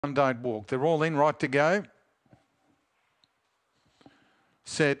Don't Walk. They're all in, right to go.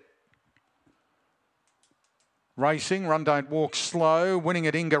 Set. Racing, Run Don't Walk slow, winning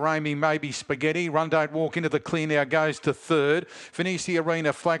at Inga Amy, maybe Spaghetti. Run Don't Walk into the clear now, goes to third. Finissi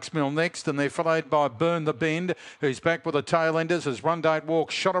Arena, Flaxmill next, and they're followed by Burn the Bend, who's back with the tail enders as Run Don't Walk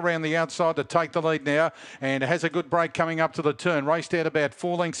shot around the outside to take the lead now and has a good break coming up to the turn. Raced out about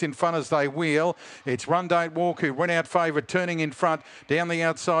 4 lengths in front as they wheel. It's Run Don't Walk who went out favourite, turning in front. Down the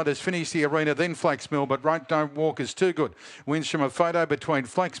outside is Finissi Arena, then Flaxmill, but Run Don't Walk is too good. Wins from a photo between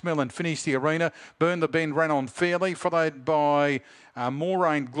Flaxmill and Finissi Arena. Burn the Bend ran on fairly, followed by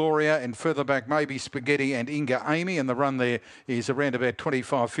Moraine Gloria, and further back maybe Spaghetti and Inga Amy, and the run there is around about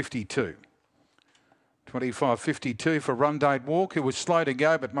 25.52. 25.52 for Run Don't Walk, who was slow to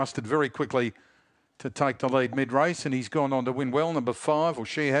go but mustered very quickly to take the lead mid-race, and he's gone on to win well, number 5, or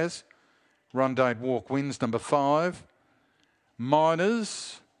she has. Run Don't Walk wins, number 5.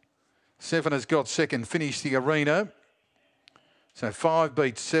 Miners, 7 has got second, Finished the Arena. So 5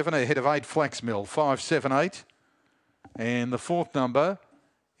 beats 7 ahead of 8 Flaxmill, 5, 7, 8. And the 4th number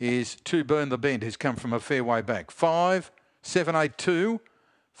is 2 Burn the Bend, who's come from a fair way back. 5, 7, 8, 2.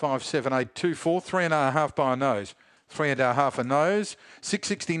 5, 7, 8, 2, 4. 3.5 by a nose. 3.5 a nose.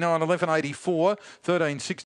 669, 1184. 1360.